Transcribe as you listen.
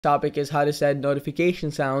Topic is how to set notification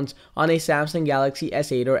sounds on a Samsung Galaxy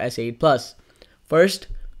S8 or S8 Plus. First,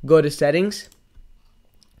 go to Settings,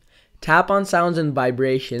 tap on Sounds and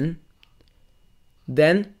Vibration,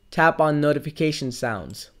 then tap on Notification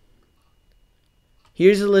Sounds.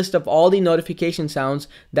 Here's a list of all the notification sounds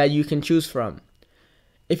that you can choose from.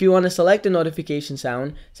 If you want to select a notification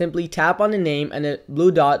sound, simply tap on the name and a blue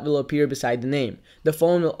dot will appear beside the name. The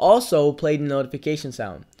phone will also play the notification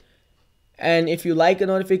sound. And if you like a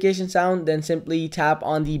notification sound, then simply tap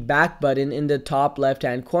on the back button in the top left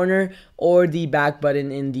hand corner or the back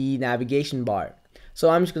button in the navigation bar. So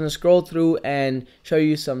I'm just going to scroll through and show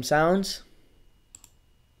you some sounds.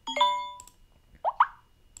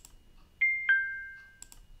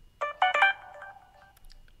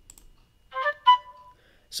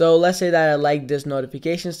 So let's say that I like this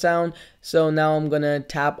notification sound. So now I'm going to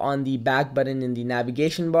tap on the back button in the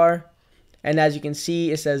navigation bar. And as you can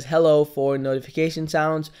see, it says hello for notification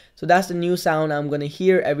sounds. So that's the new sound I'm going to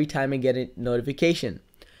hear every time I get a notification.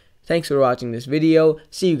 Thanks for watching this video.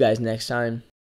 See you guys next time.